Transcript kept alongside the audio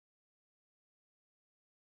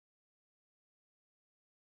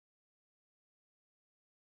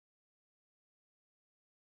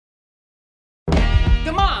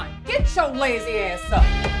Get your lazy ass up.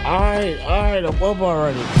 All right, I'm up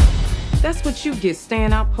already. That's what you get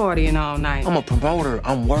staying out partying all night. I'm a promoter.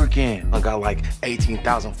 I'm working. I got like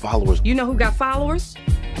 18,000 followers. You know who got followers?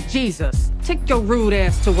 Jesus. Take your rude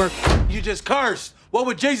ass to work. You just cursed. What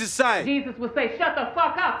would Jesus say? Jesus would say, shut the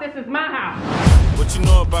fuck up. This is my house. What you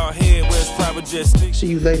know about head where it's private jet stick? See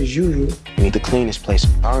you late as usual. You need to clean this place.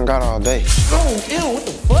 I done got all day. Oh, ew, what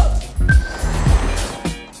the fuck?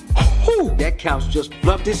 Who? That couch just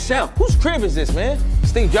fluffed itself. Whose crib is this, man?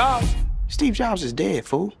 Steve Jobs? Steve Jobs is dead,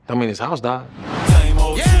 fool. I mean, his house died. Same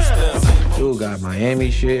old yeah. Dude got Miami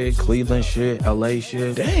shit, Cleveland shit, LA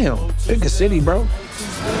shit. Damn, big city, bro.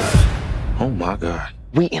 Oh my God.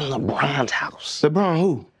 We in LeBron's house. LeBron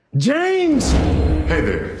who? James! Hey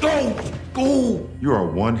there. Go! You are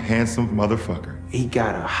one handsome motherfucker. He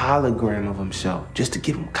got a hologram of himself just to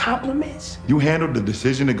give him compliments. You handled the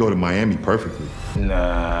decision to go to Miami perfectly.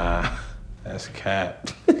 Nah, that's cap.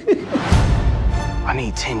 I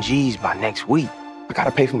need 10 G's by next week. I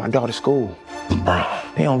gotta pay for my daughter's school.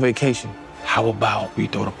 LeBron, they on vacation. How about we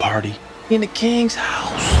throw the party in the king's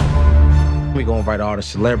house? We gonna invite all the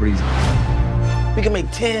celebrities. We can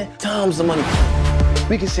make 10 times the money.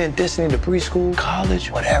 We can send Destiny to preschool,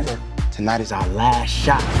 college, whatever. Tonight is our last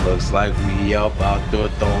shot. Looks like we up out the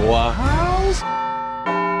house.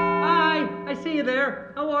 Hi, I see you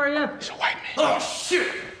there. How are you? It's a white man. Oh,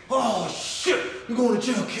 shit. Oh, shit. You're going to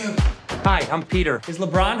jail, Kim. Hi, I'm Peter. Is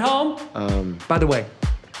LeBron home? By the way,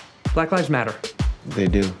 Black Lives Matter. They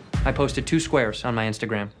do. I posted 2 squares on my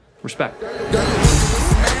Instagram. Respect.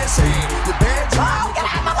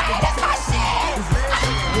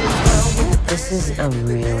 This is a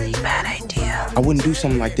really bad idea. I wouldn't do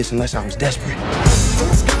something like this unless I was desperate.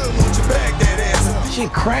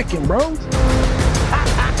 Shit cracking, bro.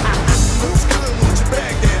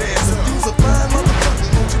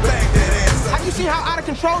 Have you seen how out of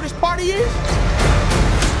control this party is?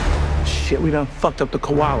 Shit, we done fucked up the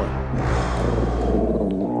koala.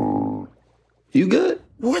 You good?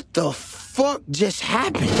 What the fuck just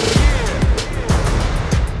happened?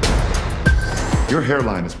 Your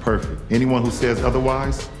hairline is perfect. Anyone who says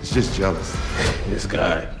otherwise is just jealous. This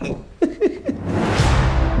guy.